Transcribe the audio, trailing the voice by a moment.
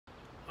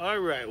All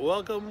right,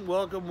 welcome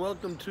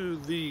to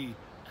the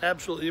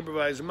absolutely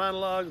improvised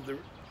monologue. The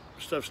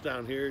stuff's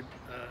down here.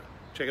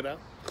 Check it out.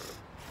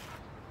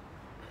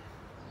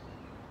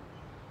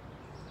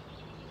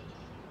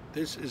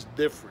 This is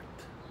different.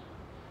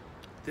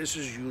 This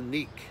is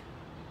unique.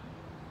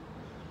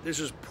 This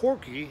is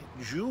Porky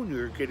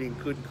Jr. getting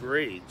good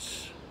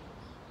grades.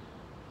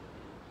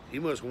 He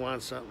must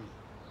want something.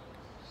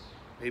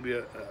 Maybe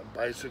a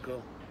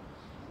bicycle.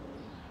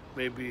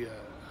 Maybe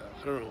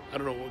I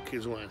don't know what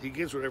kids want. He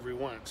gets whatever he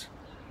wants.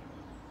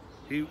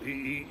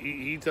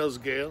 He tells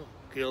Gail.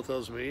 Gail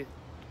tells me.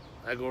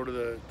 I go to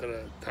the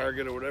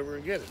Target or whatever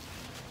and get it.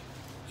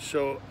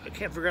 So I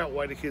can't figure out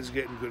why the kid's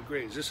getting good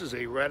grades. This is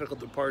a radical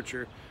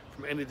departure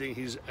from anything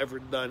he's ever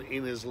done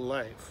in his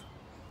life.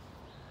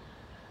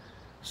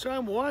 So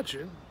I'm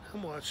watching.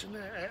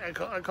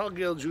 I call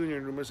Gail Jr.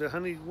 and I said,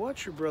 honey,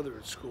 watch your brother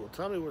at school.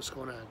 Tell me what's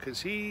going on. Because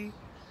he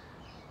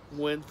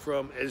went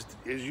from, as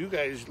you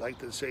guys like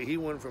to say, he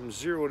went from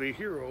 0 to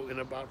hero in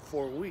about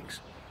 4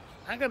 weeks.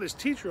 I got his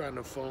teacher on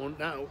the phone.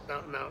 Now,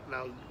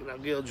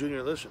 Gail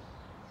Jr., listen.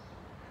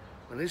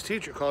 When his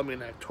teacher called me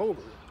in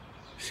October,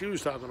 she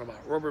was talking about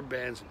rubber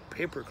bands and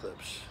paper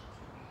clips.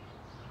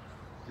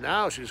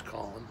 Now she's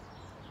calling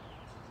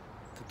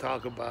to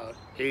talk about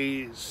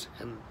A's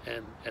and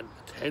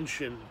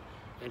attention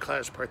and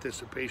class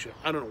participation.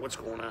 I don't know what's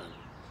going on,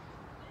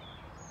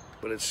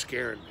 but it's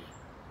scaring me.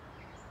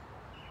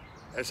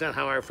 That's not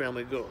how our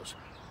family goes.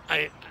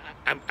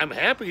 I'm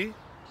happy,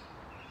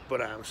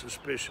 but I'm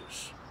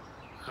suspicious.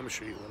 I'm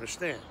sure you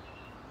understand.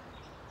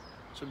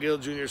 So Gail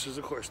Jr. says,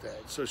 of course,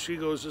 Dad. So she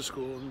goes to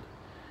school and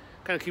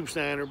kind of keeps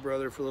an eye on her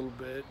brother for a little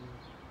bit. And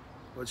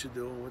what's he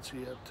doing? What's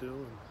he up to?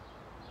 And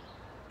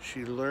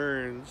she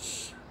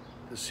learns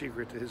the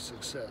secret to his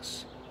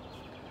success.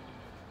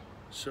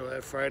 So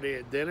that Friday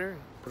at dinner,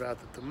 put out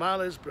the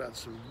tamales, put out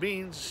some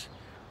beans,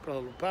 put out a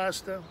little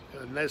pasta,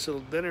 a nice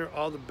little dinner,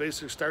 all the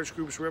basic starch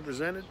groups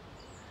represented.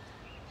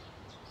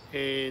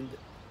 And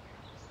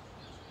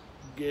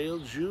Gail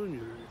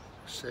Jr.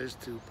 says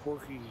to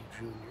Porky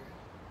Jr.,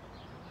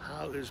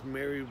 how is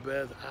Mary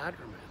Beth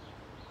Otterman?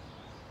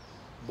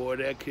 Boy,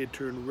 that kid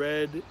turned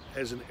red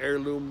as an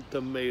heirloom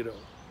tomato.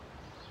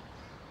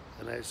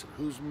 And I said,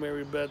 who's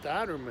Mary Beth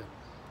Otterman?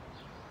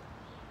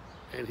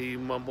 And he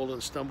mumbled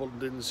and stumbled and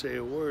didn't say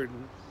a word.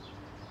 And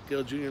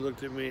Gail Jr.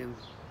 looked at me and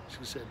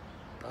she said,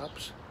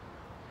 Pops,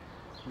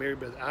 Mary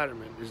Beth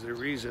Otterman is the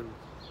reason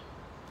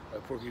why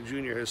Porky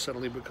Jr. has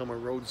suddenly become a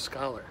Rhodes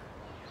Scholar.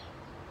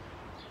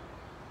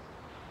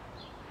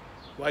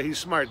 Why he's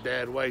smart,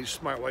 Dad. Why he's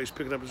smart. Why he's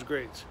picking up his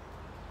grades.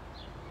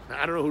 Now,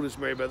 I don't know who this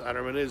Mary Beth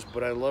Otterman is,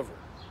 but I love her.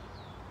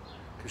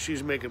 Because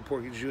she's making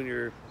Porky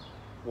Jr.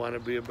 want to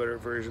be a better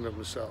version of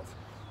himself.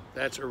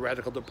 That's a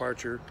radical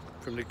departure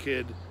from the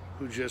kid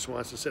who just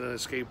wants to sit on a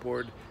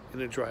skateboard in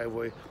the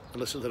driveway and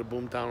listen to the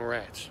Boomtown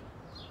Rats.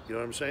 You know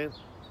what I'm saying?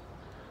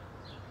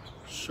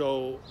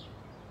 So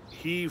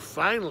he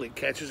finally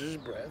catches his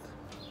breath.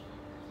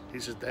 He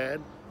says,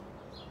 Dad,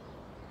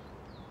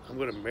 I'm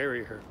going to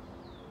marry her.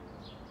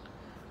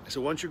 I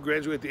said, once you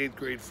graduate the 8th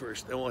grade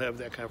first, then we'll have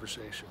that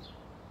conversation.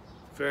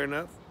 Fair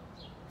enough?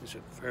 He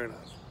said, fair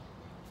enough.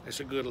 I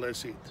said, good,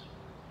 let's eat.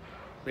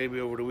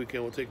 Maybe over the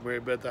weekend we'll take Mary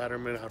Beth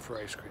Otterman out for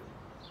ice cream.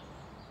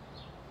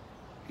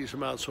 He's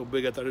mouth so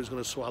big I thought he was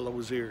going to swallow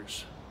his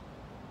ears.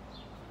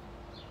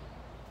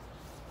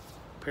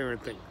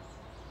 Parenting.